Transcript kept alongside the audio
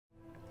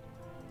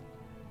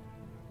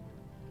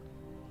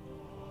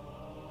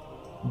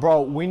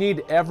Bro, we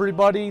need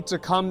everybody to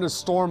come to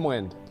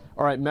Stormwind.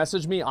 Alright,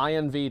 message me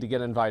INV to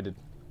get invited.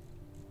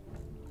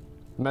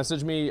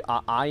 Message me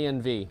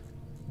INV.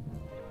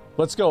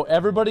 Let's go.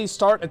 Everybody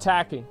start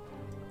attacking.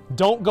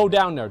 Don't go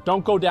down there.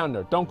 Don't go down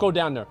there. Don't go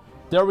down there.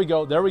 There we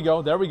go. There we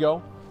go. There we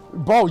go.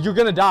 Bro, you're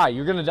gonna die.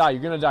 You're gonna die.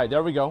 You're gonna die.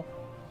 There we go.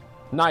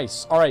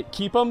 Nice. Alright,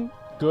 keep him.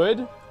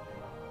 Good.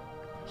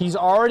 He's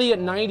already at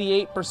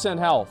 98%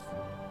 health.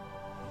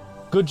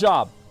 Good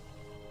job.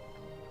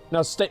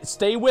 Now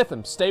stay with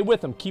him. Stay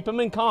with him. Keep him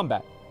in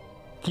combat.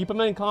 Keep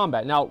him in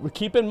combat. Now,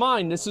 keep in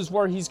mind, this is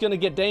where he's going to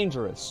get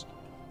dangerous.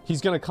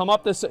 He's going to come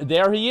up this...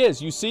 There he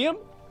is. You see him?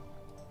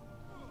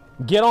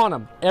 Get on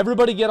him.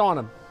 Everybody get on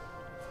him.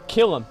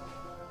 Kill him.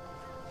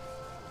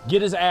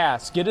 Get his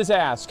ass. Get his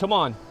ass. Come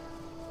on.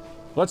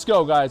 Let's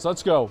go, guys.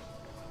 Let's go.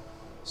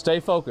 Stay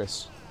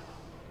focused.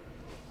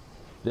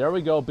 There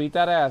we go. Beat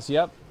that ass.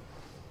 Yep.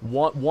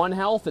 One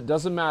health. It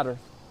doesn't matter.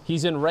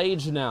 He's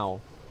enraged now.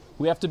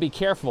 We have to be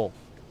careful.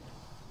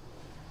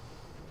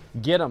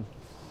 Get him.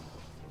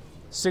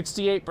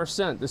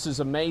 68%. This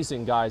is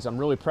amazing, guys. I'm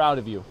really proud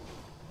of you.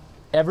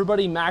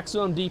 Everybody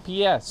maximum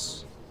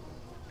DPS.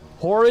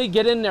 Hori,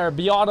 get in there.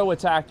 Be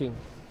auto-attacking.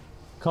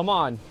 Come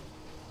on.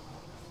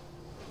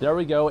 There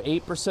we go.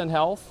 8%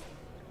 health.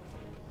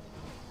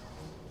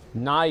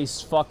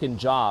 Nice fucking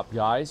job,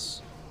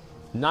 guys.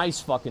 Nice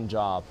fucking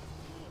job.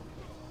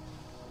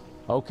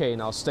 Okay,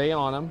 now stay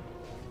on him.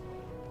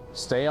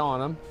 Stay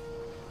on him.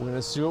 We're going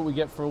to see what we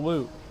get for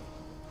loot.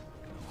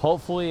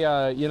 Hopefully,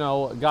 you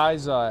know,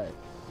 guys,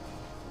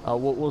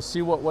 we'll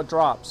see what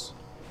drops.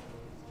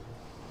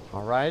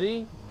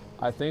 Alrighty.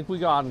 I think we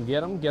got him.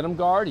 Get him. Get him,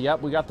 guard.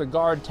 Yep, we got the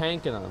guard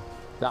tanking him.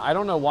 Now, I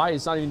don't know why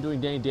he's not even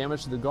doing any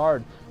damage to the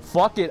guard.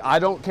 Fuck it. I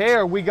don't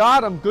care. We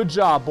got him. Good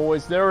job,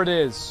 boys. There it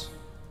is.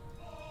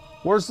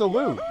 Where's the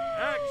loot?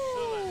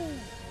 Excellent.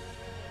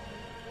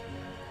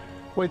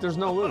 Wait, there's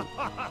no loot.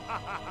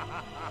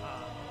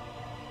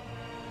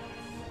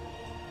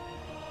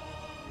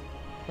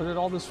 I did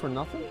all this for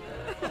nothing?